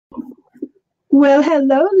Well,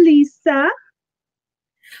 hello, Lisa.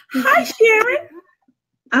 Hi, Sharon.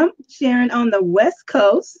 I'm Sharon on the West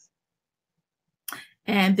Coast.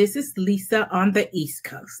 And this is Lisa on the East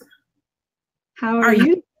Coast. How are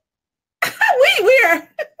you? We're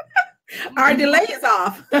our delay is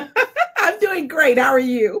off. I'm doing great. How are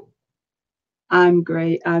you? I'm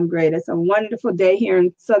great. It's a wonderful day here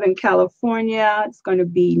in Southern California. It's going to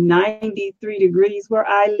be 93 degrees where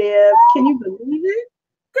I live. Can you believe it?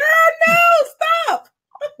 Girl, no, stop.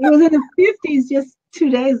 It was in the 50s just 2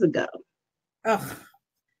 days ago. Oh,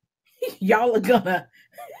 y'all are gonna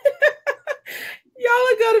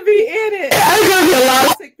be in it. There's gonna be a lot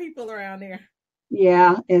of sick people around there.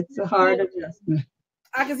 Yeah, it's a hard adjustment.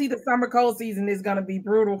 I can see the summer cold season is gonna be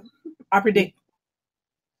brutal. I predict.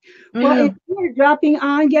 Well, if you are dropping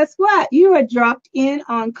on, guess what? You are dropped in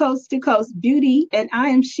on Coast to Coast Beauty, and I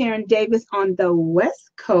am Sharon Davis on the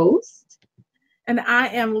West Coast. And I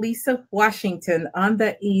am Lisa Washington on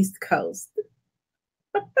the East Coast.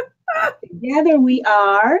 Together we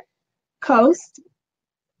are Coast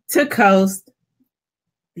to Coast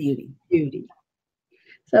Beauty.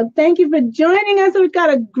 So thank you for joining us. We've got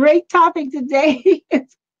a great topic today.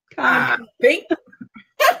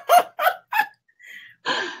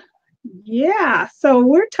 Yeah, so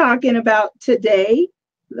we're talking about today.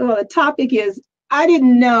 Well, the topic is I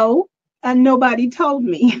didn't know and nobody told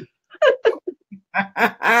me.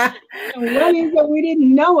 What is it we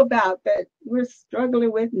didn't know about that we're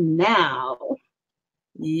struggling with now?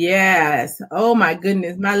 Yes. Oh my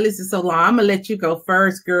goodness. My list is so long. I'm going to let you go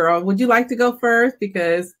first, girl. Would you like to go first?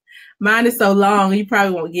 Because mine is so long, you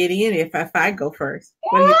probably won't get in if I go first.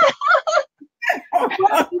 What do you think?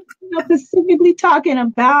 Well, specifically talking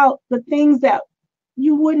about the things that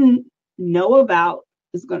you wouldn't know about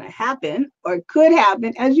is going to happen or could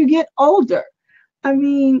happen as you get older. I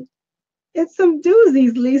mean, it's some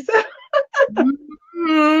doozies, Lisa.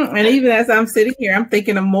 And even as I'm sitting here, I'm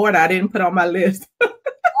thinking of more that I didn't put on my list.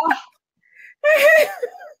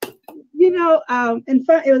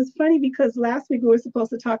 It was funny because last week we were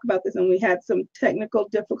supposed to talk about this and we had some technical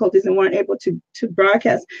difficulties and weren't able to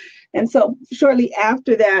broadcast. And so shortly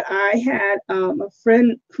after that, I had a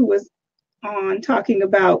friend who was on talking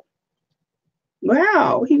about,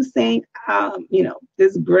 wow, he was saying,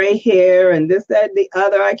 this gray hair and this, that, the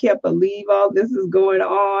other. I can't believe all this is going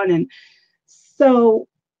on. And so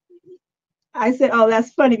I said, oh,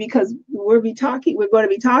 that's funny because we're going to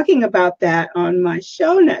be talking about that on my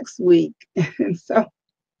show next week. And so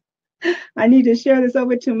I need to share this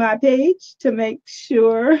over to my page to make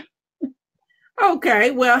sure. Okay.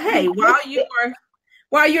 Well, hey,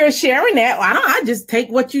 while you're sharing that, why don't I just take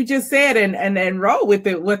what you just said and roll with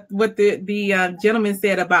it, what the gentleman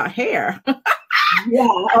said about hair. Yeah,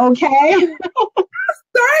 okay.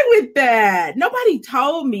 Start with that. Nobody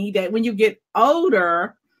told me that when you get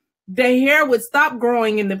older, the hair would stop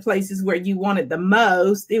growing in the places where you want it the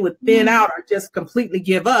most. It would thin out or just completely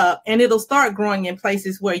give up. And it'll start growing in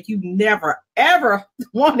places where you never, ever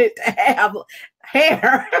wanted to have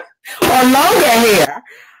hair or longer hair.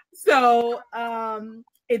 So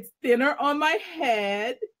it's thinner on my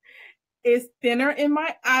head. It's thinner in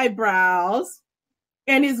my eyebrows.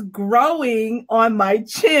 And it's growing on my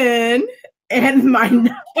chin and my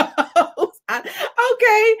nose.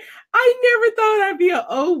 I never thought I'd be an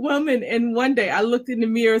old woman. And one day I looked in the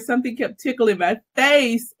mirror, something kept tickling my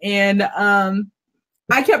face. And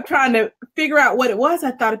I kept trying to figure out what it was.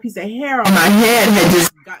 I thought a piece of hair on my head had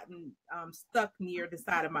just gotten stuck near the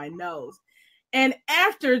side of my nose. And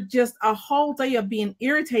after just a whole day of being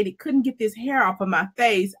irritated, couldn't get this hair off of my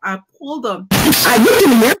face, I looked in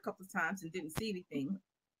the mirror a couple of times and didn't see anything.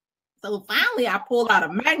 So finally, I pulled out a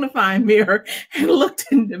magnifying mirror and looked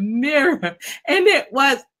in the mirror. And it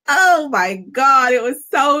was, oh my God, it was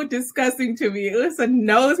so disgusting to me. It was a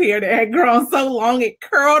nose hair that had grown so long, it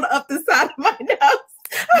curled up the side of my nose.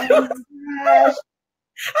 I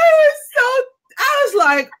was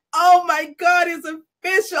like, oh my God, it's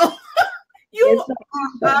official. You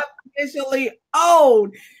are officially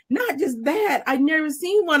old. Not just that, I've never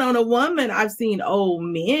seen one on a woman. I've seen old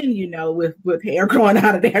men, with hair growing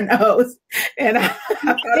out of their nose. And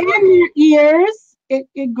your ears, it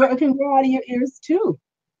can grow out of your ears too.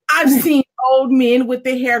 I've seen old men with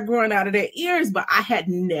the hair growing out of their ears, but I had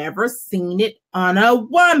never seen it on a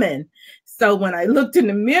woman. So when I looked in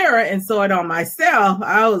the mirror and saw it on myself,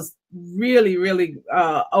 I was really, really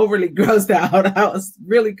overly grossed out. I was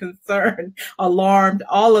really concerned, alarmed,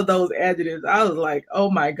 all of those adjectives. I was like, oh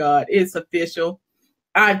my God, it's official.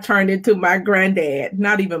 I've turned into my granddad,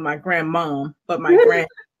 not even my grandmom, but my granddad.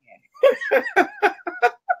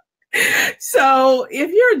 So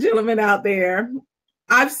if you're a gentleman out there,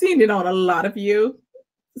 I've seen it on a lot of you.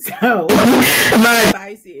 So my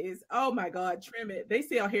advice is, oh my God, trim it. They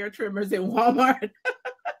sell hair trimmers in Walmart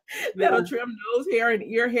that'll trim nose hair and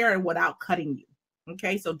ear hair and without cutting you.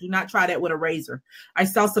 Okay, so do not try that with a razor. I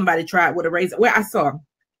saw somebody try it with a razor. Well, I saw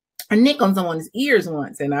a nick on someone's ears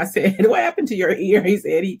once, and I said, what happened to your ear? He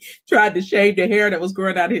said he tried to shave the hair that was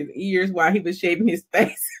growing out of his ears while he was shaving his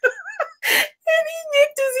face. And he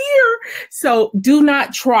nicked his ear. So do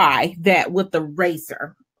not try that with the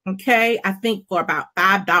razor. Okay, I think for about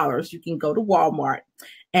 $5, you can go to Walmart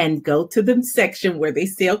and go to the section where they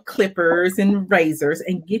sell clippers and razors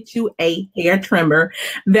and get you a hair trimmer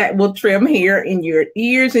that will trim hair in your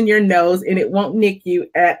ears and your nose, and it won't nick you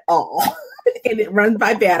at all. And it runs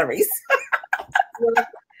by batteries.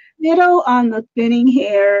 On the thinning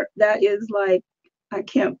hair, that is like, I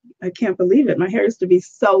can't believe it. My hair used to be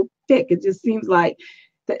so thick. It just seems like,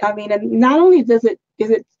 and not only is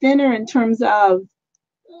it thinner in terms of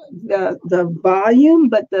the volume,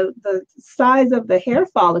 but the size of the hair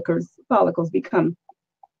follicles become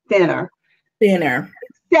thinner.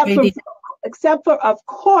 Except for, of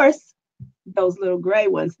course, those little gray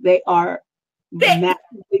ones. They are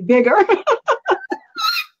massively bigger.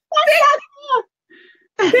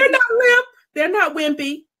 They're not limp. They're not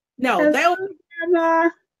wimpy. No,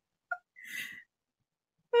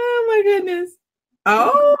 oh my goodness.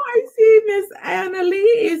 Oh, I see Miss Anna Lee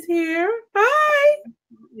is here. Hi.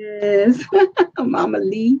 Yes, Mama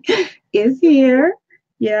Lee is here.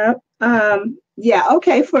 Yeah.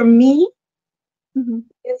 Okay. For me,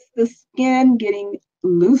 it's the skin getting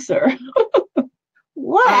looser.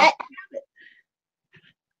 What?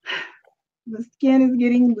 The skin is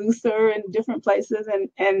getting looser in different places,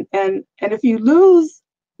 and if you lose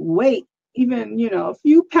weight, even a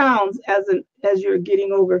few pounds as you're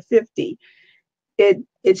getting over 50,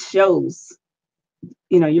 it shows.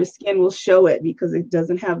 Your skin will show it because it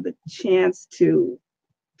doesn't have the chance to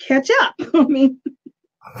catch up.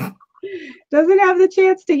 Doesn't have the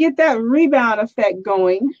chance to get that rebound effect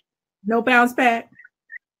going. No bounce back.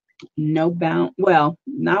 No bounce. Well,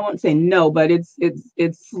 I won't say no, but it's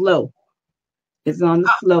slow. It's on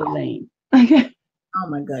the slow lane. Oh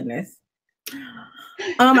my goodness.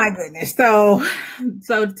 Oh my goodness. So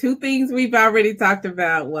two things we've already talked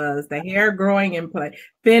about was the hair growing in place,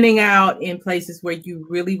 thinning out in places where you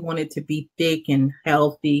really want it to be thick and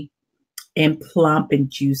healthy and plump and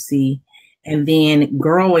juicy, and then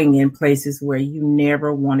growing in places where you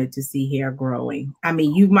never wanted to see hair growing. I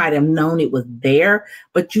mean, you might have known it was there,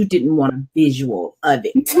 but you didn't want a visual of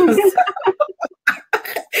it.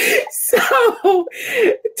 So,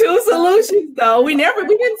 two solutions though. We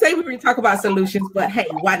didn't say we were going to talk about solutions, but hey,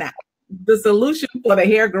 why not? The solution for the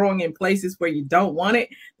hair growing in places where you don't want it,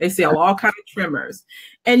 they sell all kinds of trimmers.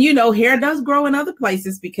 And hair does grow in other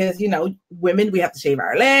places because women, we have to shave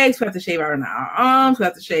our legs, we have to shave our arms, we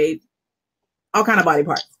have to shave all kinds of body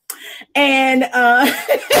parts. And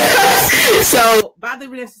so by the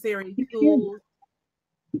necessary tools.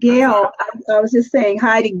 Gail, I was just saying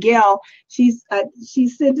hi to Gail. She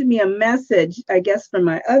sent me a message, I guess, from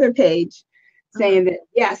my other page saying that,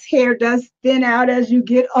 yes, hair does thin out as you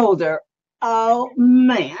get older. Oh,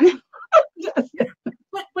 man.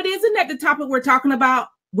 But isn't that the topic we're talking about?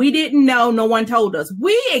 We didn't know. No one told us.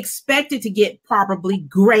 We expected to get probably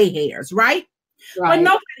gray hairs, right? But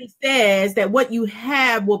nobody says that what you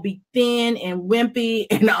have will be thin and wimpy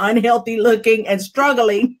and unhealthy looking and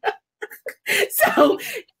struggling. So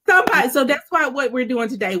that's why what we're doing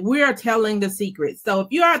today, we're telling the secrets. So if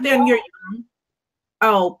you're out there and you're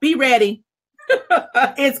young, be ready.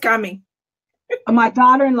 It's coming. My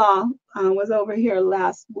daughter-in-law was over here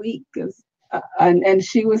last week and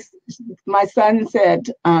my son said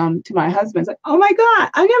to my husband, like, oh my God,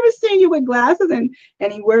 I never seen you with glasses, and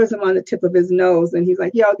he wears them on the tip of his nose, and he's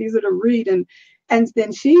like, yo, these are to read, and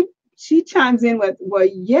then she chimes in with, well,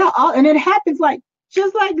 yeah, and it happens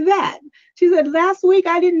just like that. She said, last week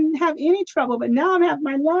I didn't have any trouble, but now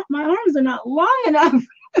my arms are not long enough.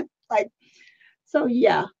 So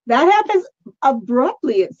yeah, that happens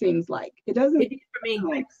abruptly. It seems like it doesn't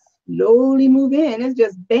slowly move in. It's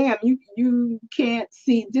just bam. You can't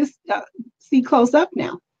see see close up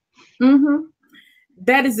now. Mm-hmm.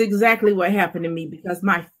 That is exactly what happened to me because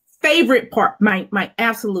my favorite part, my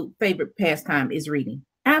absolute favorite pastime is reading.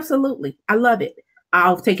 Absolutely, I love it.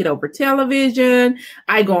 I'll take it over television.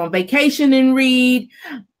 I go on vacation and read.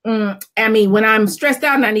 I mean, when I'm stressed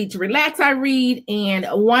out and I need to relax, I read. And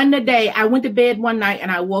one day I went to bed one night and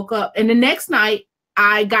I woke up, and the next night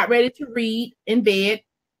I got ready to read in bed,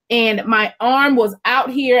 and my arm was out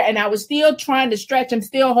here and I was still trying to stretch and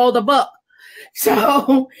still hold a book.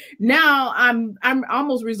 So now I'm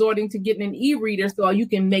almost resorting to getting an e-reader so you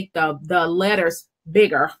can make the letters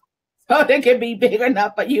bigger. So they can be big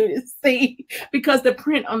enough for you to see, because the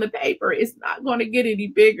print on the paper is not going to get any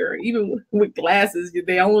bigger. Even with glasses,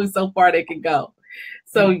 they're only so far they can go.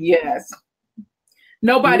 So yes,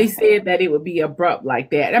 nobody said that it would be abrupt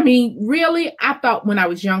like that. I mean, really, I thought when I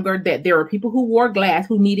was younger that there were people who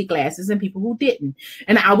who needed glasses, and people who didn't.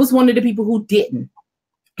 And I was one of the people who didn't.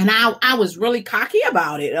 And I was really cocky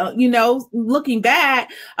about it. Looking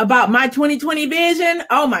back about my 20/20 vision,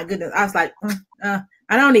 oh my goodness. I was like,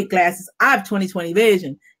 I don't need glasses. I have 20/20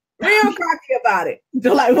 vision. Real cocky about it.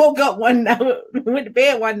 Until I woke up one night, went to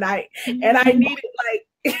bed one night, and I needed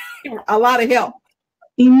like a lot of help.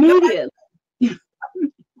 Immediately.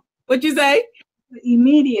 What'd you say?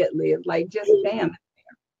 Immediately. It's like just bam.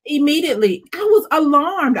 Immediately. I was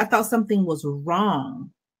alarmed. I thought something was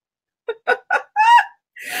wrong.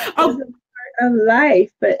 Of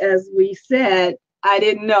life, but as we said, I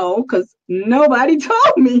didn't know because nobody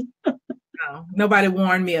told me. No, nobody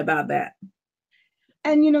warned me about that.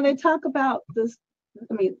 And they talk about this.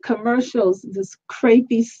 I mean, commercials. This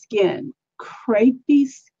crepey skin.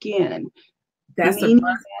 That's a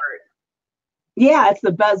buzzword. Yeah, it's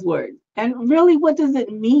the buzzword. And really, what does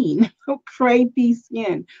it mean? Crepey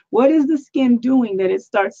skin. What is the skin doing that it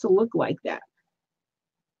starts to look like that?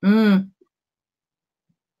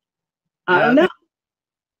 I don't know.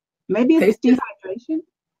 Maybe it's dehydration.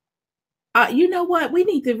 You know what? We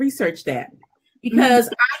need to research that, because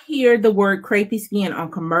I hear the word crepey skin on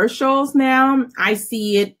commercials now. I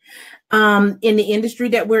see it in the industry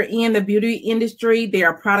that we're in, the beauty industry. There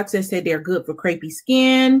are products that say they're good for crepey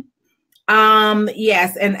skin.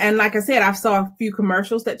 Yes. And like I said, I saw a few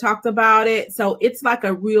commercials that talked about it. So it's like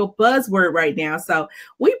a real buzzword right now. So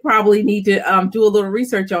we probably need to do a little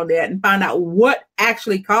research on that and find out what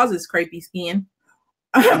actually causes crepey skin.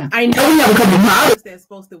 I know we have a couple of products that's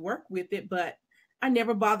supposed to work with it, but I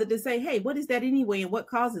never bothered to say, hey, what is that anyway? And what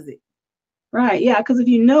causes it? Right. Yeah. Because if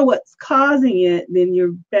you know what's causing it, then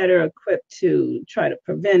you're better equipped to try to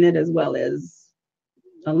prevent it as well as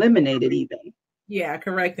eliminate it even. Yeah,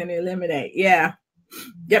 correct, and eliminate. Yeah.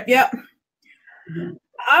 Yep. Mm-hmm.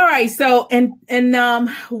 All right. So, and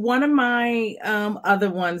one of my other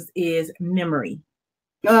ones is memory.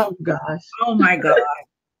 Oh gosh. Oh my God.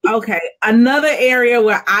 Okay. Another area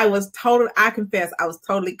where I confess, I was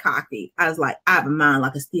totally cocky. I was like, I have a mind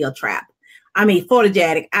like a steel trap. I mean,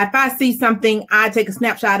 photogenic. If I see something, I take a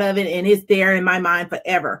snapshot of it and it's there in my mind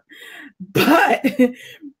forever. But,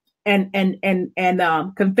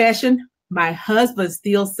 and confession, my husband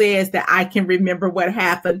still says that I can remember what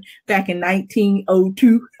happened back in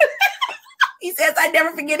 1902. He says I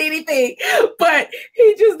never forget anything, but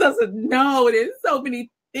he just doesn't know. There's so many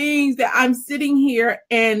things that I'm sitting here,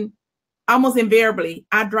 and almost invariably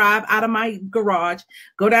I drive out of my garage,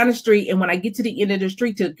 go down the street, and when I get to the end of the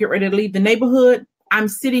street to get ready to leave the neighborhood, I'm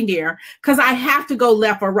sitting there because I have to go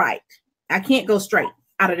left or right. I can't go straight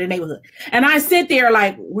out of the neighborhood. And I sit there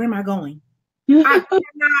like, where am I going? I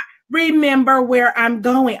cannot remember where I'm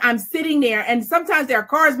going. I'm sitting there, and sometimes there are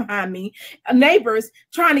cars behind me, neighbors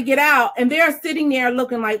trying to get out, and they're sitting there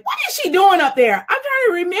looking like, what is she doing up there? I'm trying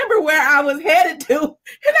to remember where I was headed to, and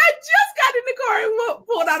I just got in the car and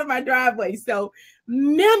pulled out of my driveway. So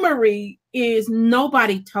memory is,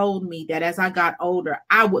 nobody told me that as I got older,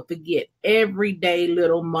 I would forget everyday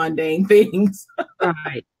little mundane things.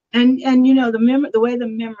 Right. And the way the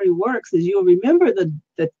memory works is you'll remember the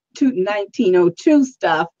 1902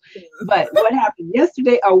 stuff, but what happened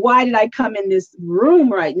yesterday, or why did I come in this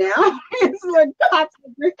room right now, is what pops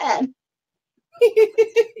in your head.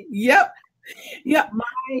 Yep.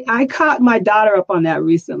 I caught my daughter up on that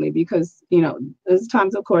recently, because there's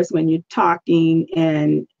times, of course, when you're talking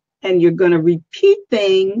and you're going to repeat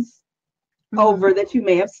things over that you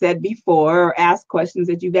may have said before, or ask questions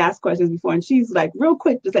that you've asked questions before, and she's like real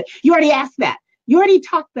quick to say, you already asked that, you already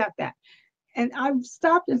talked about that. And I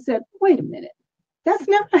stopped and said, wait a minute, that's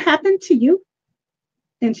never happened to you?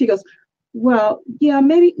 And she goes, well, yeah,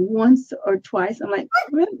 maybe once or twice. I'm like,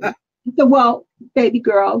 really? I said, well, baby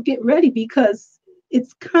girl, get ready, because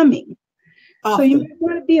it's coming. Awesome. So you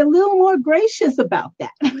want to be a little more gracious about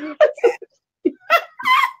that.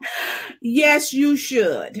 Yes, you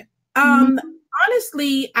should.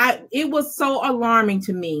 Honestly, it was so alarming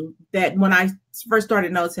to me that when I first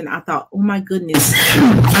started noticing, I thought, oh my goodness,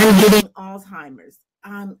 I'm getting Alzheimer's.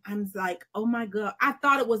 I'm like, oh my God. I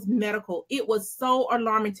thought it was medical. It was so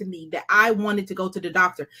alarming to me that I wanted to go to the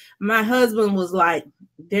doctor. My husband was like,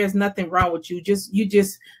 there's nothing wrong with you. You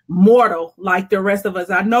just mortal like the rest of us.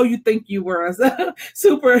 I know you think you were a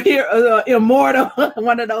superhero, immortal,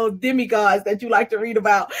 one of those demigods that you like to read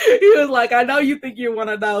about. He was like, I know you think you're one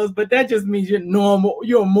of those, but that just means you're normal.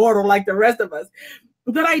 You're immortal like the rest of us.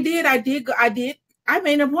 But I made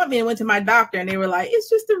an appointment and went to my doctor, and they were like, it's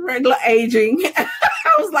just a regular aging.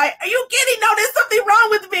 I was like, are you kidding? No, there's something wrong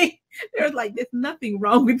with me. They were like, there's nothing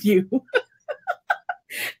wrong with you.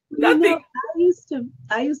 Nothing. You know,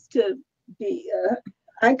 I used to be,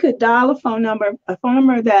 I could dial a phone number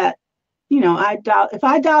that, you know, if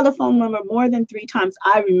I dialed a phone number more than 3 times,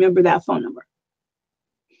 I remember that phone number.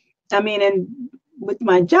 I mean, and with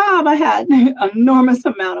my job, I had an enormous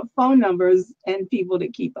amount of phone numbers and people to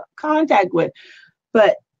keep up contact with.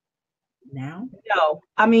 But now, no,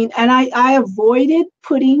 I mean, and I avoided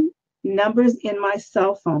putting numbers in my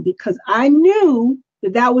cell phone because I knew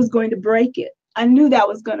that was going to break it. I knew that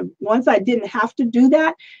was going to, once I didn't have to do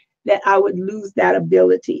that I would lose that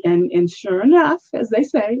ability. And sure enough, as they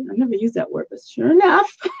say, I never use that word, but sure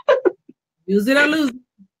enough, use it or lose it.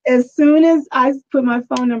 As soon as I put my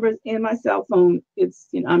phone numbers in my cell phone, it's,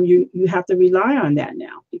 you know, you have to rely on that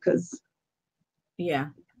now because. Yeah,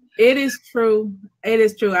 it is true. It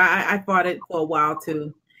is true. I fought it for a while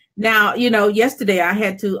too. Now, you know, yesterday I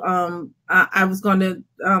had to, I was going to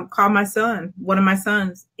call my son, one of my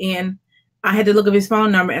sons, and I had to look up his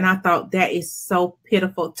phone number, and I thought, that is so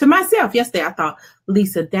pitiful. To myself yesterday, I thought,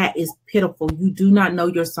 Lisa, that is pitiful. You do not know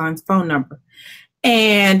your son's phone number.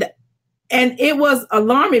 And it was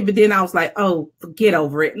alarming, but then I was like, oh, get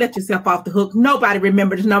over it. Let yourself off the hook. Nobody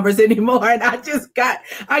remembers numbers anymore. And I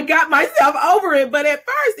got myself over it. But at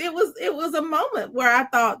first it was a moment where I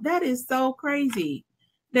thought, that is so crazy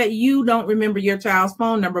that you don't remember your child's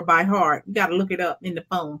phone number by heart. You got to look it up in the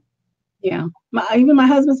phone. Yeah. Even my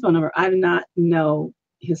husband's phone number, I do not know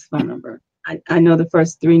his phone number. I know the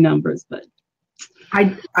first 3 numbers, but.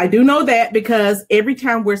 I do know that because every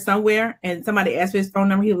time we're somewhere and somebody asks for his phone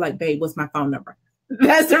number, he was like, babe, what's my phone number?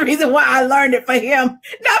 That's the reason why I learned it for him,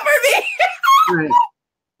 not for me.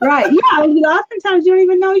 Right. Yeah. You know, oftentimes you don't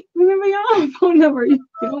even remember your own phone number. You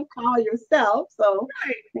don't call yourself. So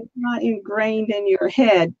it's not ingrained in your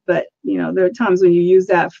head. But, you know, there are times when you use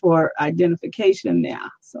that for identification now.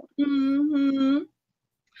 So,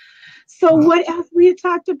 So what else we had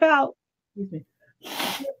talked about?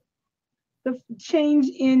 The change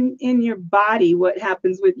in your body, what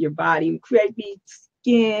happens with your body, crepey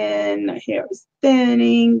skin, hair is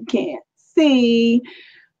thinning, can't see,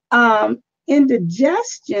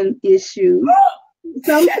 indigestion issues.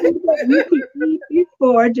 Something that you could eat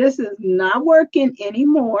before just is not working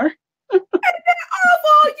anymore. Isn't that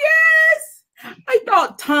awful? Yes. I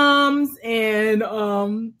thought Tums and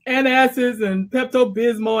antacids and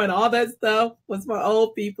Pepto-Bismol and all that stuff was for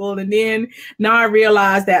old people. And then now I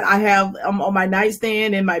realize that I have on my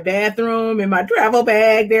nightstand, in my bathroom, in my travel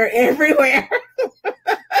bag, they're everywhere. It's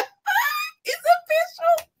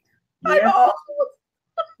official. Yes. I'm old.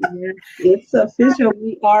 Yes, it's official.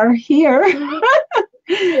 We are here.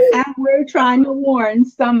 And we're trying to warn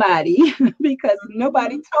somebody because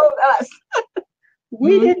nobody told us.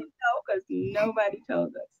 We didn't know because nobody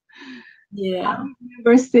told us. Yeah. I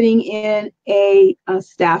remember sitting in a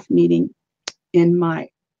staff meeting in my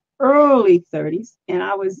early 30s, and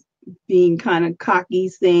I was being kind of cocky,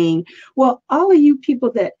 saying, well, all of you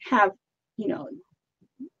people that have, you know,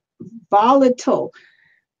 volatile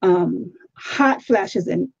hot flashes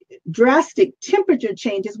and drastic temperature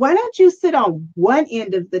changes, why don't you sit on one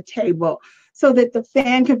end of the table so that the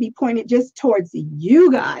fan can be pointed just towards you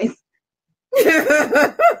guys?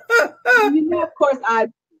 You know, of course, I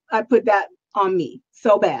put that on me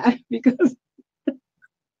so bad because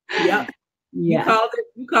yeah. You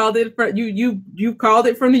called it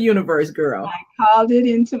from the universe, girl. I called it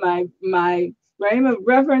into my frame of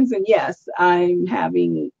reference, and yes, I'm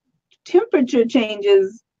having temperature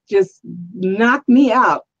changes just knock me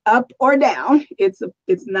out, up or down. It's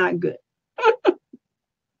not good.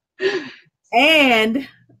 And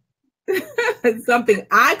something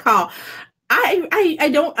I call.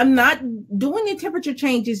 I'm not doing the temperature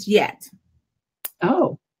changes yet.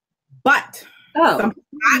 Oh. But I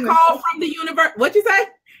call from the universe. What'd you say?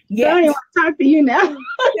 Yeah. I want to talk to you now.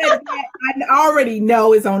 I already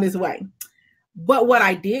know it's on its way. But what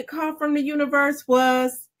I did call from the universe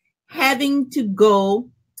was having to go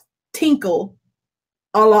tinkle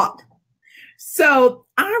a lot. So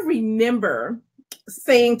I remember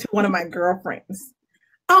saying to one of my girlfriends,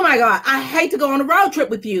 oh my God, I hate to go on a road trip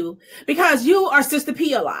with you because you are Sister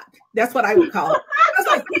P a lot. That's what I would call it. I was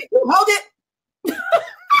like, hold it.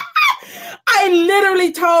 I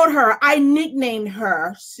literally told her, I nicknamed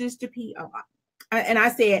her Sister P a lot. And I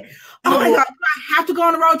said, oh my God, I have to go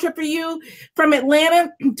on a road trip for you from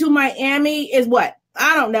Atlanta to Miami is what?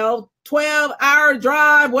 I don't know, 12-hour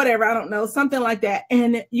drive, whatever. I don't know, something like that.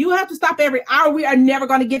 And you have to stop every hour. We are never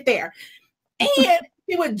going to get there. And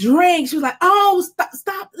she would drink. She was like, oh,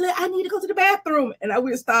 stop. I need to go to the bathroom. And I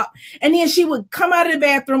would stop. And then she would come out of the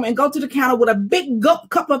bathroom and go to the counter with a big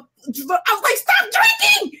cup of, I was like, stop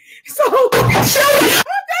drinking. So I'm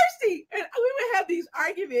thirsty. And we would have these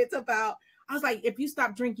arguments about, I was like, if you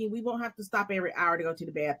stop drinking, we won't have to stop every hour to go to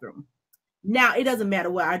the bathroom. Now, it doesn't matter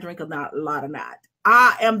whether I drink a lot or not.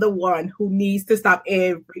 I am the one who needs to stop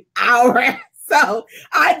every hour. So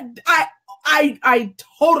I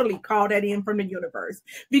totally call that in from the universe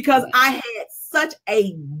because I had such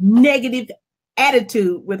a negative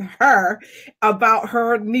attitude with her about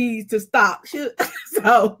her needs to stop.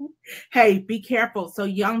 So, hey, be careful. So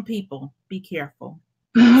young people, be careful.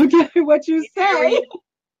 Okay, what you say.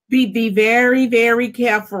 Be very, very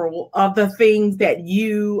careful of the things that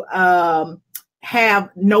you have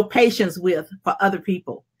no patience with for other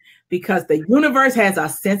people because the universe has a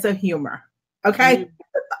sense of humor. Okay.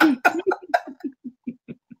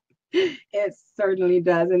 It certainly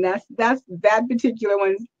does. And that's that particular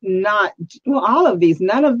one's not, well, all of these,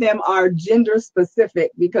 none of them are gender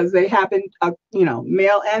specific because they happen,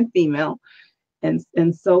 male and female and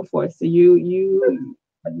so forth. So you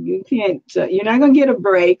can't, you're not going to get a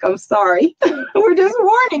break. I'm sorry. We're just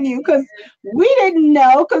warning you because we didn't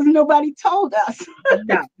know because nobody told us.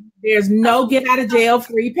 No, there's no get out of jail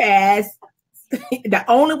free pass. The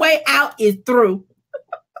only way out is through.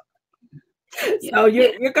 So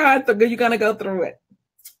you're gonna go through it.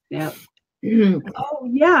 Yeah. Oh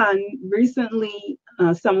yeah. And recently,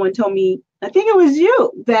 someone told me, I think it was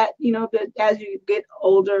you, that that as you get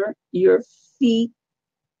older, your feet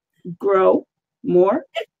grow more.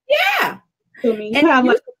 Yeah. So, I mean, you have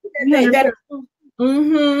like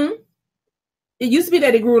it used to be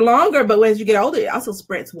that it grew longer, but as you get older, it also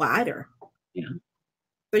spreads wider. Yeah.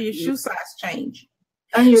 So your shoe size change.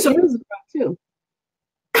 And your ears grow too.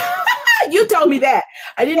 You told me that.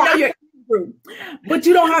 I didn't know your ears grew. But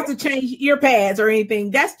you don't have to change ear pads or anything.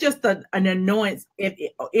 That's just an annoyance.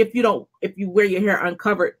 If you wear your hair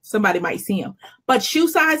uncovered, somebody might see them. But shoe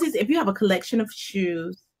sizes, if you have a collection of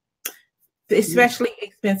shoes, especially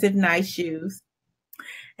expensive, nice shoes,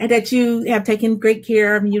 and that you have taken great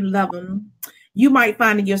care of and you love them, you might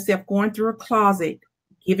find yourself going through a closet,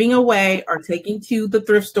 giving away or taking to the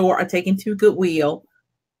thrift store or taking to Goodwill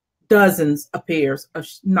dozens of pairs of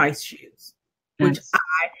nice shoes, which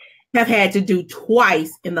I have had to do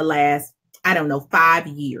twice in the last, 5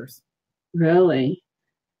 years. Really?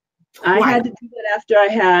 Twice. I had to do it after I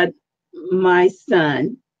had my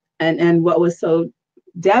son. And what was so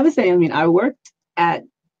devastating, I mean, I worked at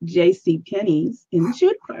JCPenney's in the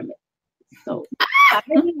shoe department. So I had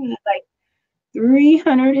like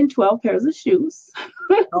 312 pairs of shoes.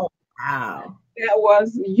 Oh, wow. That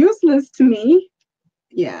was useless to me.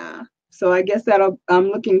 Yeah. So I guess I'm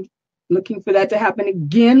looking for that to happen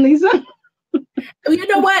again, Lisa. You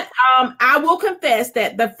know what? I will confess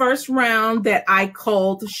that the first round that I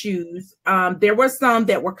culled shoes, there were some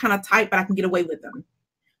that were kind of tight, but I can get away with them.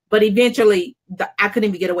 But eventually, I couldn't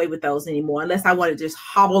even get away with those anymore unless I wanted to just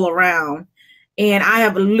hobble around. And I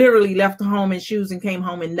have literally left home in shoes and came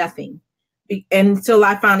home in nothing. Until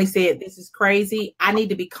I finally said, this is crazy. I need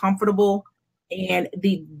to be comfortable. And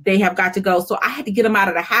they have got to go. So I had to get them out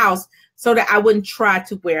of the house so that I wouldn't try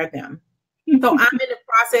to wear them. So I'm in the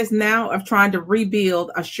process now of trying to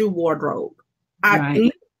rebuild a shoe wardrobe.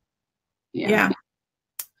 Yeah.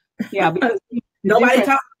 Because nobody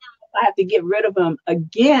talks. I have to get rid of them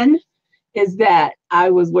again. Is that I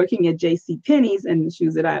was working at JCPenney's and the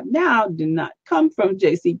shoes that I have now do not come from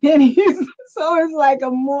JCPenney's. So it's like a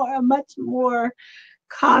much more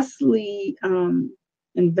costly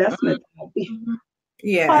investment.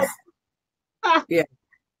 Yes. Yeah.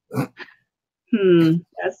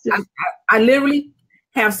 That's just. I literally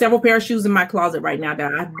have several pair of shoes in my closet right now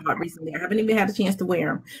that I bought recently. I haven't even had a chance to wear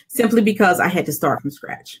them simply because I had to start from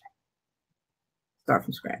scratch.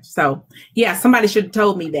 So yeah, somebody should have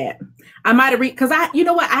told me that. I might have because you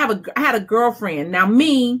know what? I had a girlfriend. Now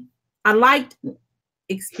I liked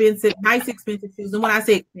nice expensive shoes. And when I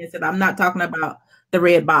say expensive, I'm not talking about the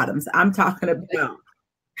red bottoms. I'm talking about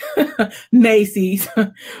Macy's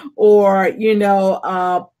or,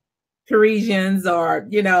 Parisians or,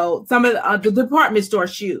 some of the department store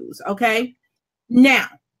shoes. Okay. Now,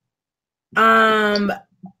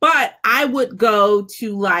 but I would go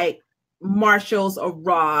to like Marshall's or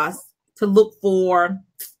Ross to look for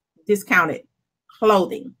discounted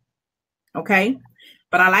clothing. Okay.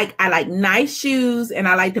 But I like nice shoes, and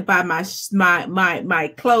I like to buy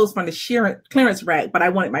my clothes from the clearance rack, but I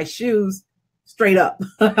wanted my shoes straight up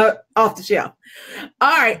off the shelf.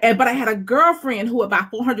 All right. But I had a girlfriend who would buy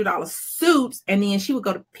 $400 suits, and then she would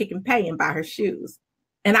go to Pick and Pay and buy her shoes.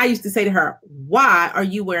 And I used to say to her, why are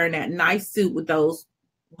you wearing that nice suit with those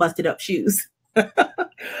busted up shoes?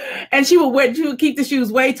 And she would keep the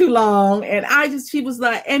shoes way too long. And she was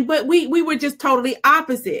like, but we were just totally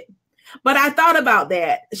opposite. But I thought about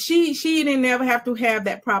that. She didn't ever have to have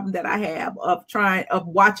that problem that I have of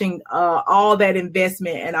watching all that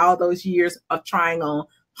investment and all those years of trying on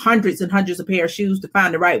hundreds and hundreds of pair of shoes to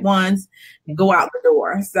find the right ones and go out the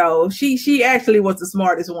door. So she actually was the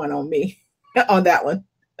smartest one on me on that one.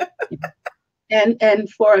 And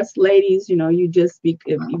for us ladies, you know, if you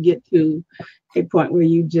get to a point where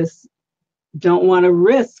you just don't want to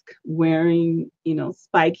risk wearing, you know,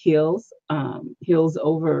 spike heels, heels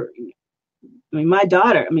over. I mean, my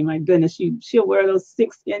daughter, my goodness, she'll wear those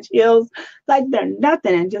 6-inch heels like they're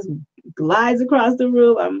nothing and just glides across the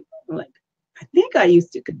room. I'm like, I think I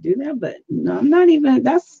used to could do that, but no, I'm not even.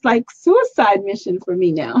 That's like suicide mission for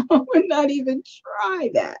me now. I would not even try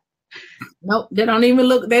that. Nope, they don't even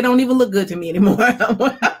look good to me anymore.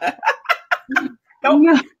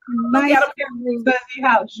 No, nice fuzzy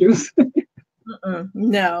house shoes.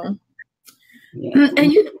 No. Yeah.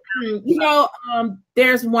 And you know,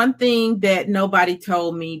 there's one thing that nobody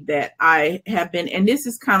told me that I have been, and this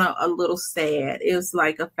is kind of a little sad. It's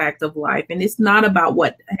like a fact of life, and it's not about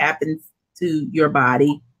what happens to your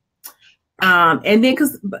body. And then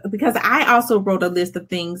because I also wrote a list of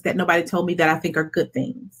things that nobody told me that I think are good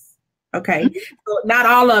things. Okay. So not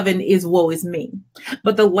all of it is woe is me.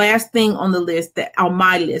 But the last thing on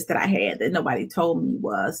my list that I had that nobody told me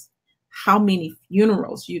was how many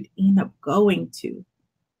funerals you'd end up going to.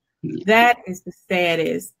 That is the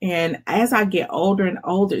saddest. And as I get older and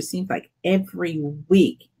older, it seems like every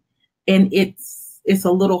week. And it's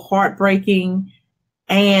a little heartbreaking.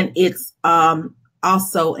 And it's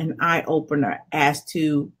also an eye opener as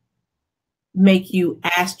to make you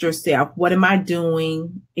ask yourself, what am I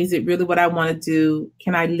doing? Is it really what I want to do?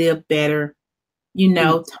 Can I live better? You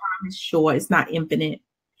know, time is short. It's not infinite.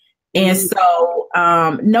 And so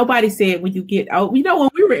nobody said when you get old, you know, when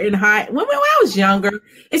we were when I was younger,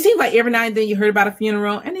 it seemed like every now and then you heard about a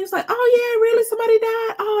funeral and it was like, oh yeah, really? Somebody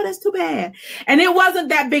died? Oh, that's too bad. And it wasn't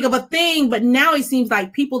that big of a thing, but now it seems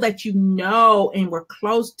like people that you know and were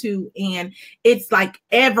close to, and it's like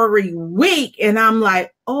every week. And I'm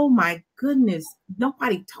like, oh my goodness,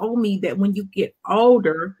 nobody told me that when you get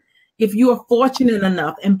older, if you are fortunate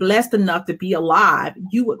enough and blessed enough to be alive,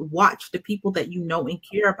 you would watch the people that you know and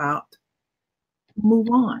care about move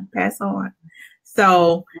on, pass on.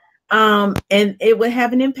 So, and it would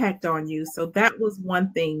have an impact on you. So that was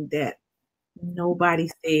one thing that nobody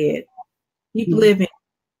said. Keep living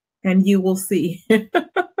and you will see.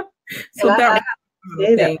 So that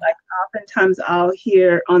like oftentimes I'll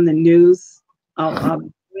hear on the news, I'll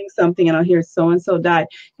be doing something and I'll hear so-and-so died,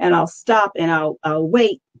 and I'll stop and I'll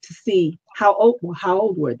wait to see how old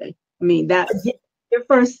were they. I mean, that's your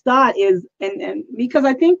first thought is, and because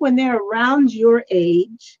I think when they're around your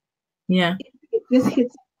age, yeah, it just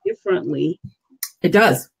hits differently. It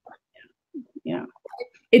does. Yeah.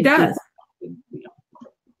 It does.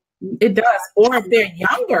 It does. Or if they're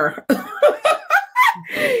younger.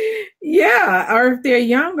 Yeah, or if they're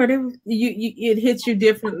younger, it hits you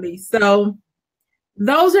differently. So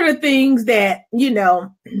those are the things that, you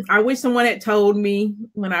know, I wish someone had told me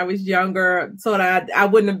when I was younger so that I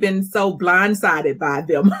wouldn't have been so blindsided by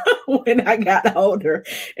them when I got older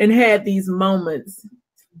and had these moments.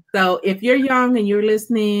 So if you're young and you're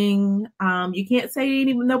listening, you can't say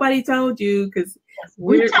nobody told you, because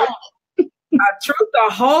we're truth, the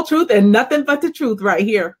whole truth, and nothing but the truth right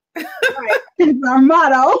here. Right. It's our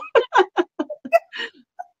motto.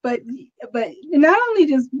 But not only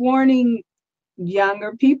just warning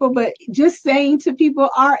younger people, but just saying to people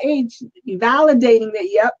our age, validating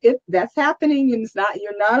that, yep, that's happening, and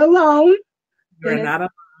you're not alone. You're not alone.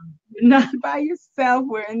 You're not by yourself.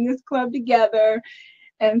 We're in this club together,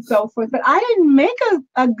 and so forth. But I didn't make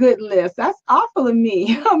a good list. That's awful of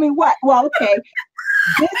me. I mean, what? Well, okay.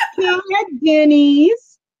 Discount at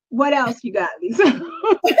Denny's. What else you got, Lisa?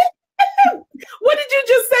 What did you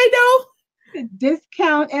just say, though?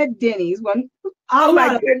 Discount at Denny's. Oh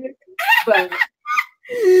my goodness. But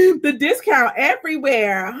the discount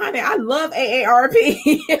everywhere, honey. I love AARP.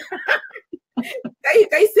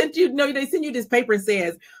 they sent you, they send you this paper and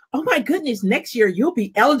says, oh my goodness, next year you'll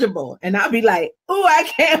be eligible. And I'll be like, oh, I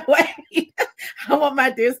can't wait. I want my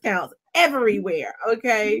discounts everywhere.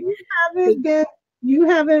 Okay. You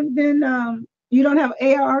haven't been You don't have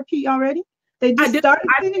AARP already? They just started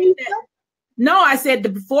sending you stuff? No, I said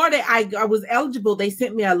before that I was eligible, they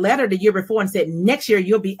sent me a letter the year before and said, next year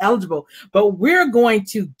you'll be eligible, but we're going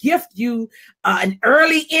to gift you an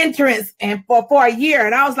early entrance and for a year.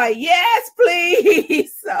 And I was like, yes,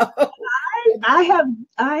 please. So I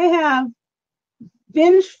have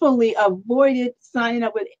vengefully avoided signing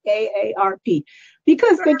up with AARP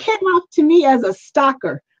because they came off to me as a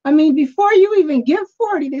stalker. I mean, before you even give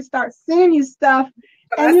 40, they start sending you stuff.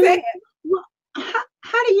 And you're like, well,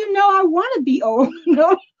 how do you know I want to be old?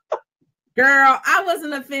 No. Girl, I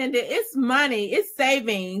wasn't offended. It's money. It's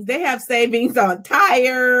savings. They have savings on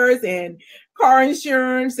tires and car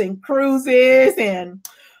insurance and cruises and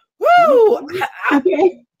woo.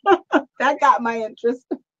 Okay. That got my interest.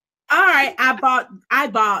 All right. I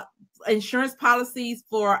bought insurance policies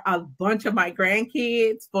for a bunch of my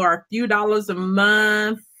grandkids for a few dollars a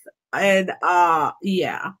month. And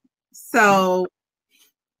yeah. So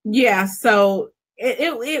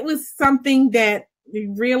it was something that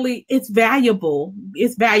really it's valuable.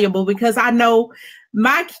 It's valuable because I know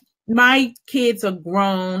my kids are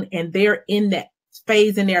grown and they're in that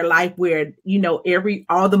phase in their life where, you know,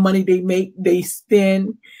 all the money they make, they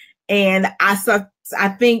spend. And I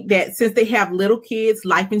think that since they have little kids,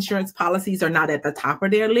 life insurance policies are not at the top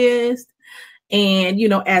of their list. And, you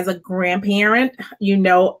know, as a grandparent, you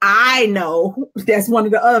know, I know that's one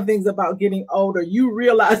of the other things about getting older. You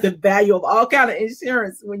realize the value of all kind of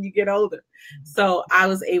insurance when you get older. So I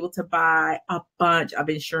was able to buy a bunch of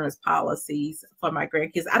insurance policies for my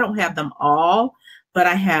grandkids. I don't have them all, but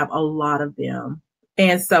I have a lot of them.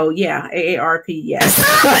 And so, yeah, AARP, yes.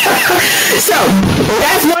 So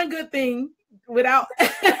that's one good thing without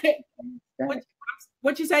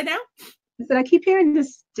what you say now? I keep hearing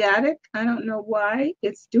this static. I don't know why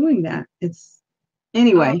it's doing that.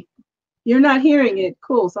 Anyway, you're not hearing it.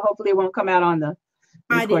 Cool. So hopefully it won't come out on the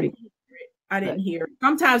recording. I didn't hear.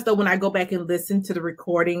 Sometimes though, when I go back and listen to the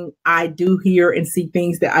recording, I do hear and see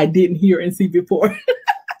things that I didn't hear and see before.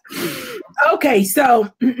 Okay.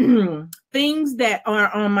 So things that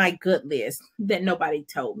are on my good list that nobody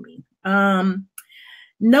told me.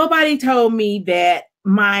 Nobody told me that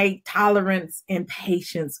my tolerance and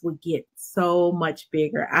patience would get so much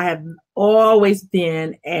bigger. I have always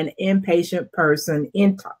been an impatient person.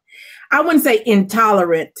 I wouldn't say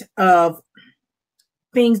intolerant of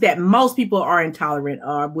things that most people are intolerant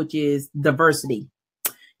of, which is diversity.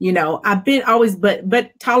 You know, I've been always,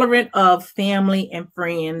 but tolerant of family and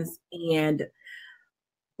friends and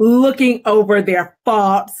looking over their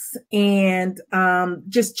faults and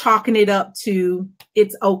just chalking it up to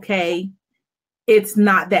it's okay. It's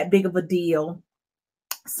not that big of a deal.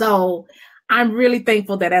 So I'm really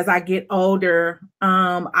thankful that as I get older,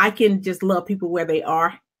 I can just love people where they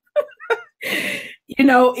are. You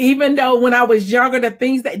know, even though when I was younger, the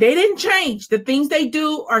things that they didn't change, the things they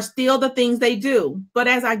do are still the things they do. But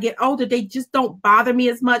as I get older, they just don't bother me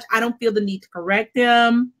as much. I don't feel the need to correct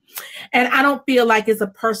them. And I don't feel like it's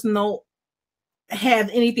have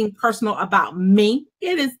anything personal about me.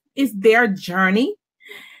 It's their journey.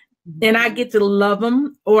 And I get to love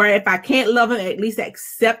them, or if I can't love them, at least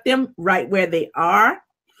accept them right where they are.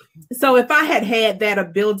 So if I had that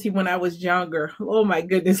ability when I was younger, oh my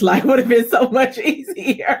goodness, life would have been so much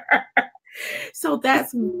easier. So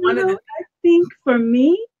that's one of the. I think for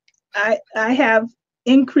me, I have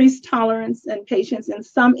increased tolerance and patience in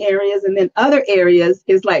some areas, and then other areas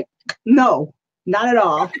is like, no, not at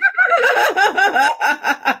all.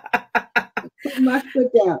 Put my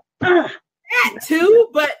foot down. That too,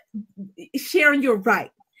 but Sharon, you're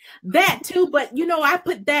right. That too, but you know, I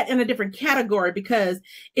put that in a different category because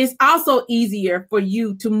it's also easier for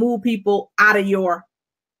you to move people out of your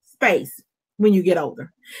space when you get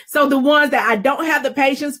older. So the ones that I don't have the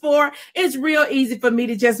patience for, it's real easy for me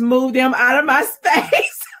to just move them out of my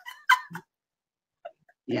space.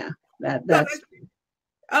 Yeah, that's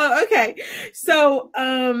oh, okay. So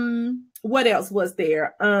what else was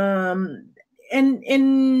there? And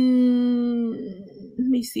let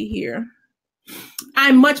me see here.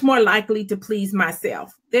 I'm much more likely to please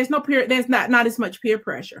myself. There's not as much peer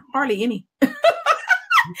pressure, hardly any.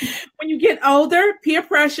 When you get older, peer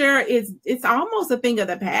pressure it's almost a thing of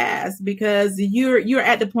the past because you're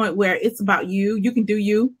at the point where it's about you. You can do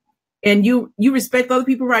you, and you respect other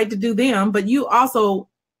people's right to do them, but you also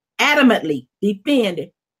adamantly defend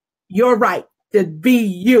your right to be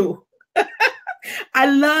you. I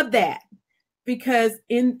love that. Because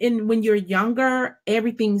in when you're younger,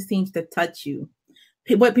 everything seems to touch you.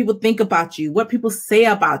 What people think about you, what people say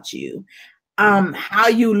about you. how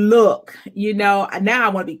you look, now I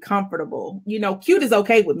want to be comfortable. Cute is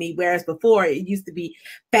okay with me, whereas before it used to be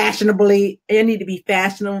fashionably, you need to be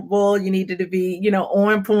fashionable, you needed to be,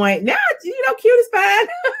 on point. Now, cute is fine.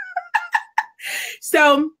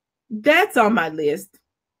 So that's on my list.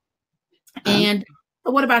 And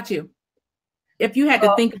what about you? If you had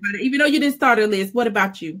to think about it, even though you didn't start a list, what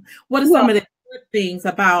about you? What are some of the good things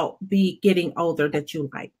about getting older that you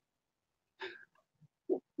like?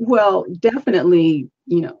 Well, definitely,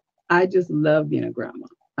 I just love being a grandma.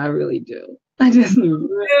 I really do. I just do.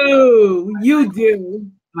 You do.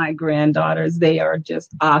 My granddaughters, they are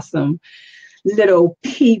just awesome little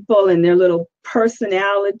people and their little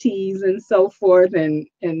personalities and so forth. And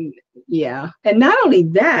yeah. And not only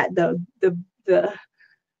that,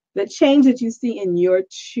 the change that you see in your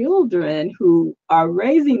children who are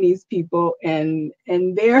raising these people and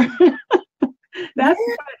they're that's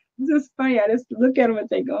just funny. I just look at them and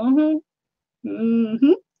think,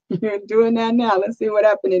 you're doing that now. Let's see what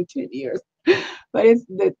happened in 10 years. But it's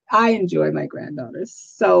that I enjoy my granddaughters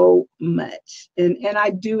so much. And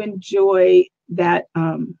I do enjoy that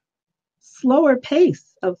slower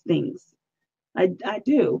pace of things. I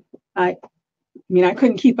do. I mean, I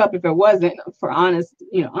couldn't keep up if it wasn't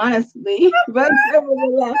honestly, but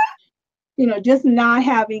nevertheless, just not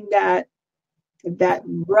having that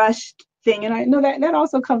rushed thing. And I know that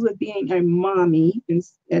also comes with being a mommy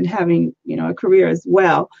and having, a career as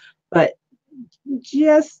well. But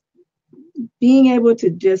just being able to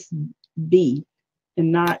just be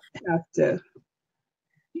and not have to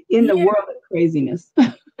in the world of craziness.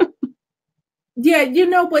 Yeah,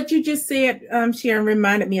 what you just said, Sharon,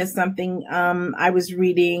 reminded me of something. I was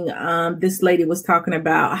reading, this lady was talking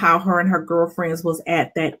about how her and her girlfriends was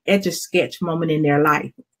at that Etch-a-Sketch moment in their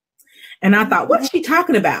life. And I thought, what's she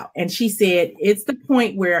talking about? And she said, it's the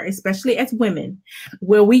point where, especially as women,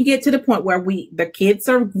 where we get to the point where the kids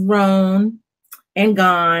are grown and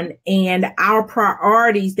gone, and our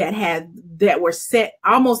priorities that were set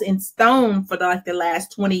almost in stone for the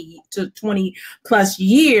last 20 to 20 plus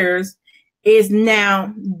years is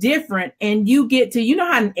now different. And you get to,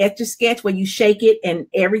 how an Etch-a-Sketch where you shake it and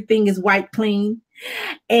everything is wiped clean.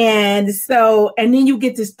 And then you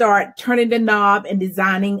get to start turning the knob and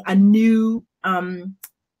designing a new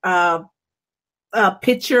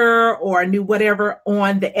picture or a new whatever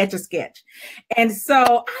on the Etch-a-Sketch. And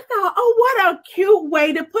so I thought, what a cute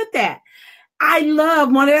way to put that.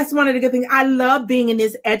 That's one of the good things. I love being in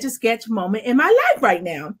this Etch-a-Sketch moment in my life right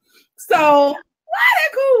now. So what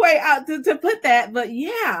a cool way out to put that. But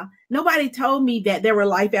yeah, nobody told me that there were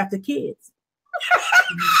life after kids.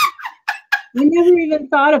 I never even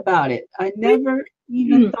thought about it. I never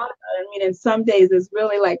even thought about it. I mean, in some days it's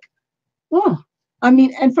really like,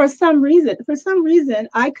 and for some reason,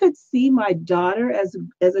 I could see my daughter as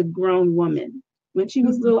a grown woman. When she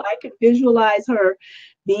was little, I could visualize her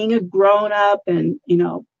being a grown up and,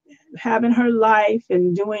 having her life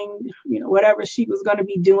and doing, whatever she was going to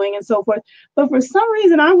be doing and so forth. But for some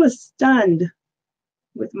reason, I was stunned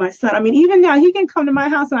with my son. I mean, even now, he can come to my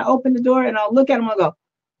house and I open the door and I'll look at him and I'll go,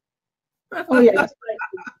 oh yeah, that's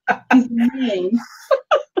right. He's mean.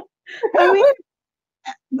 I mean,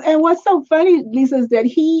 and what's so funny, Lisa, is that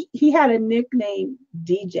he had a nickname,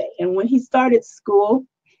 DJ. And when he started school,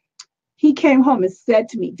 he came home and said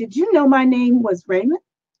to me, "Did you know my name was Raymond?"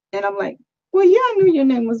 And I'm like, "Well, yeah, I knew your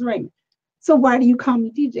name was Raymond. So why do you call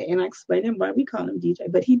me DJ?" And I explained to him why we call him DJ.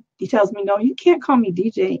 But he tells me, "No, you can't call me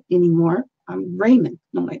DJ anymore. I'm Raymond."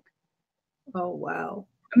 And I'm like, oh, wow.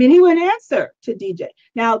 I mean, he wouldn't answer to DJ.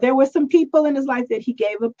 Now, there were some people in his life that he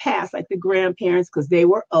gave a pass, like the grandparents, because they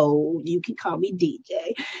were old. You can call me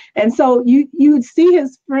DJ. And so you would see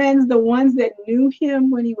his friends, the ones that knew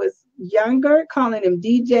him when he was younger, calling him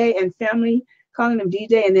DJ, and family calling him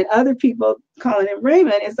DJ, and then other people calling him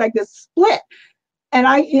Raymond. It's like this split. And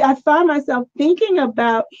I found myself thinking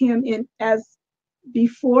about him as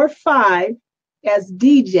before 5 as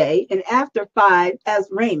DJ and after 5 as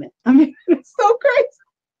Raymond. I mean, it's so crazy.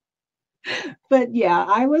 But yeah,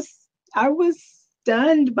 I was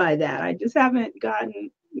stunned by that. I just haven't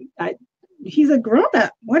gotten. He's a grown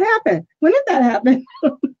up. What happened? When did that happen?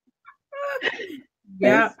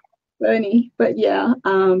 Yeah, it's funny. But yeah,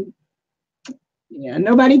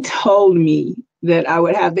 nobody told me that I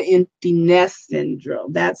would have the empty nest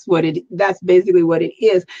syndrome. That's basically what it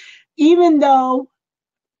is. Even though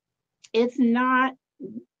it's not.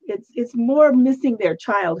 It's more missing their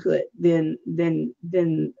childhood than them.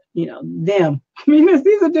 I mean,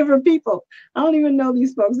 these are different people. I don't even know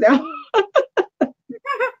these folks now.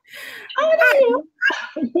 I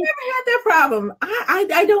never had that problem.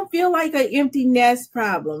 I don't feel like an empty nest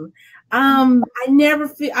problem.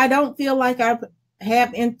 I don't feel like I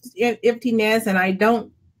have empty nest, and I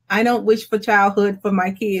don't wish for childhood for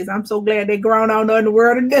my kids. I'm so glad they're grown on in the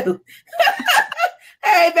world to do.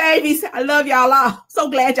 Hey babies, I love y'all all. So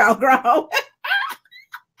glad y'all grown.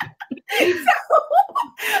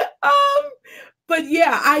 But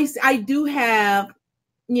yeah, I do have,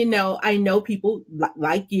 I know people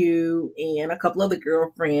like you and a couple other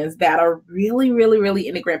girlfriends that are really, really, really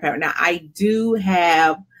into grandparent. Now, I do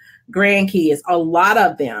have grandkids, a lot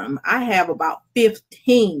of them. I have about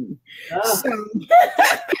 15. Oh.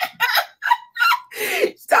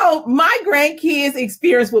 So my grandkids'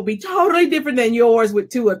 experience will be totally different than yours with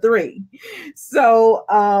 2 or 3. So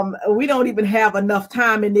we don't even have enough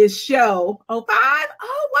time in this show. Oh, 5?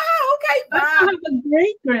 Oh, wow. Okay, 5. I have a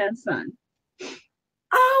great grandson.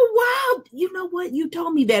 Oh, wow. You know what? You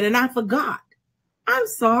told me that and I forgot. I'm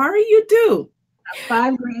sorry. You do.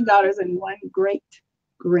 5 granddaughters and 1 great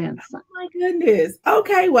grandson. Oh my goodness.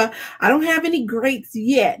 Okay, well, I don't have any greats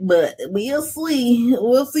yet, but we'll see.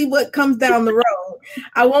 We'll see what comes down the road.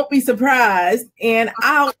 I won't be surprised, and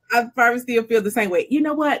I probably still feel the same way. You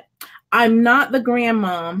know what? I'm not the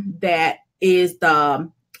grandmom that is the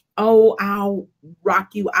I'll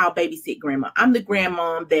rock you, I'll babysit grandma. I'm the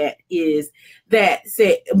grandmom that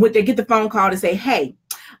said when they get the phone call to say, hey,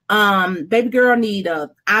 baby girl need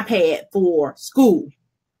a iPad for school.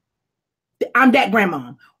 I'm that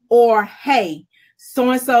grandmom. Or, hey,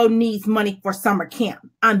 so-and-so needs money for summer camp.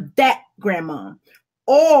 I'm that grandmom.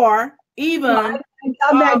 Or even... Well,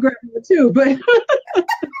 I'm that grandma too, but...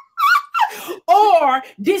 Or,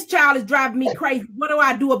 this child is driving me crazy. What do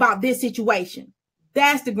I do about this situation?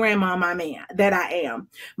 That's the grandmom that I am.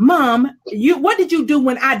 Mom, what did you do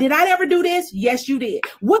when did I ever do this? Yes, you did.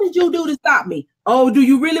 What did you do to stop me? Oh, do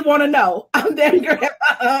you really want to know? I'm that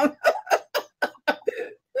grandmom.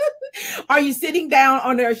 Are you sitting down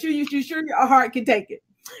on there? You sure your heart can take it?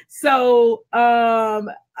 So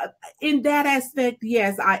in that aspect,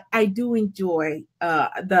 yes, I do enjoy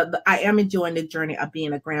I am enjoying the journey of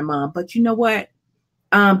being a grandmom. But you know what?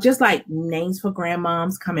 Just like names for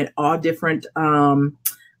grandmoms come in all different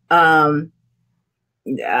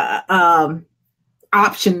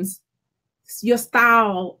options. Your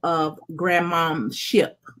style of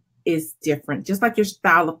grandmomship is different. Just like your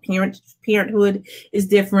style of parenthood is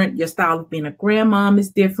different. Your style of being a grandmom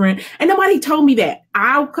is different. And nobody told me that.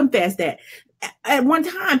 I'll confess that. At one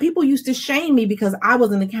time, people used to shame me because I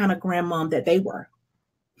wasn't the kind of grandmom that they were.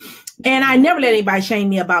 And I never let anybody shame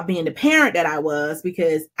me about being the parent that I was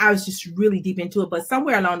because I was just really deep into it. But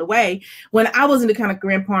somewhere along the way, when I wasn't the kind of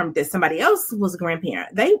grandparent that somebody else was a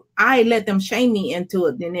grandparent, I let them shame me into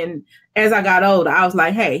it. And then as I got older, I was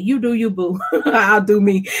like, hey, you do you, boo. I'll do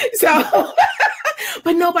me. So,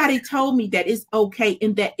 but nobody told me that it's okay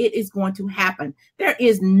and that it is going to happen. There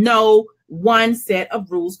is no one set of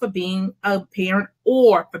rules for being a parent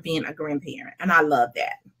or for being a grandparent. And I love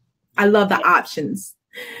that. I love the options.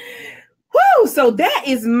 Woo! So that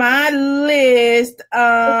is my list.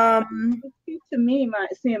 To me,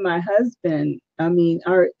 seeing my husband,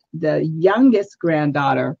 the youngest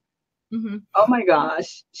granddaughter, mm-hmm. Oh my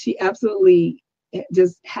gosh, she absolutely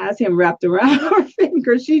just has him wrapped around her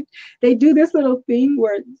finger. They do this little thing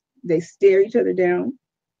where they stare each other down.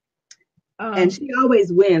 And she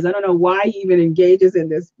always wins. I don't know why he even engages in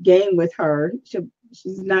this game with her.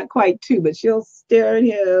 She's not quite 2, but she'll stare at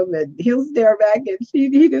him and he'll stare back, and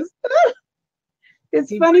he just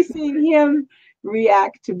it's funny seeing him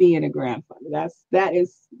react to being a grandfather. That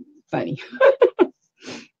is funny. But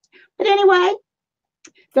anyway,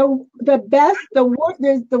 the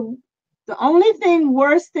only thing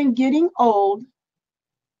worse than getting old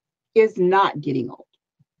is not getting old.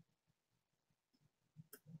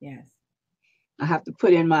 Yes. I have to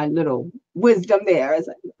put in my little wisdom there. It's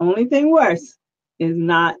like, the only thing worse is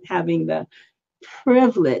not having the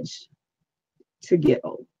privilege to get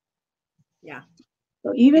old. Yeah.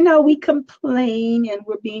 So even though we complain and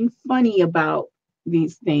we're being funny about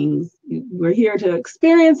these things, we're here to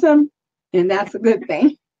experience them, and that's a good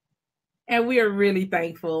thing. And we are really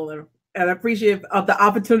thankful and appreciative of the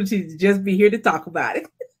opportunity to just be here to talk about it.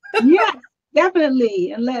 Yes,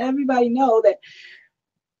 definitely. And let everybody know that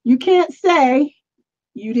you can't say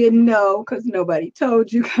you didn't know because nobody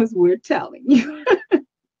told you, because we're telling you.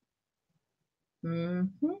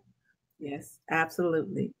 Mm-hmm. Yes,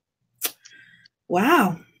 absolutely.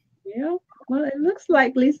 Wow. Yeah. Well, it looks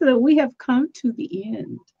like, Lisa, that we have come to the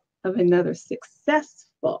end of another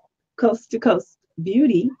successful Coast to Coast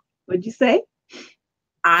Beauty. Would you say?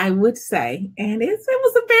 I would say. And it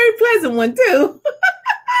was a very pleasant one, too.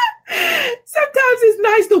 Sometimes it's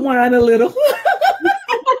nice to whine a little.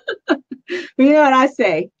 You know what I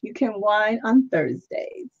say? You can whine on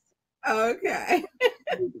Thursdays. Okay.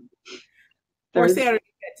 Or Thursday. Saturday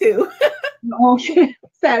too. Okay.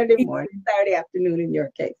 Saturday morning, Saturday afternoon in your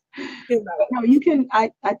case. But no, you can, I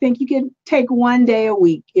think you can take one day a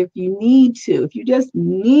week if you need to. If you just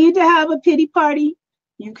need to have a pity party,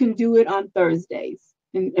 you can do it on Thursdays.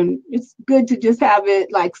 And it's good to just have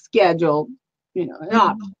it like scheduled,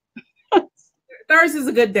 not. Thursday's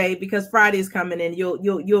a good day because Friday's coming and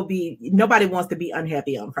you'll be, nobody wants to be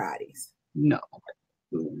unhappy on Fridays. No,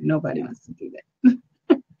 nobody wants to do that.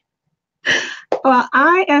 Well,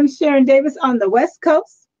 I am Sharon Davis on the West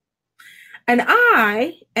Coast. And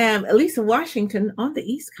I am Elisa Washington on the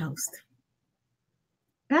East Coast.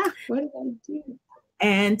 What did I do?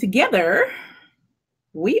 And together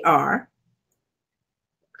we are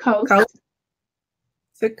Coast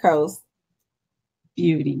to Coast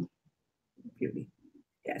Beauty.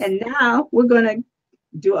 Yes. And now we're going to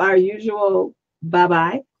do our usual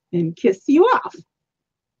bye-bye and kiss you off.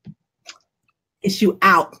 Kiss you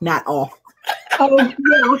out, not off. Oh,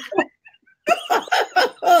 yeah.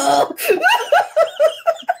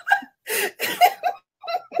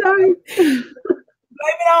 Sorry. Blame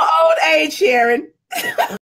it on old age, Sharon.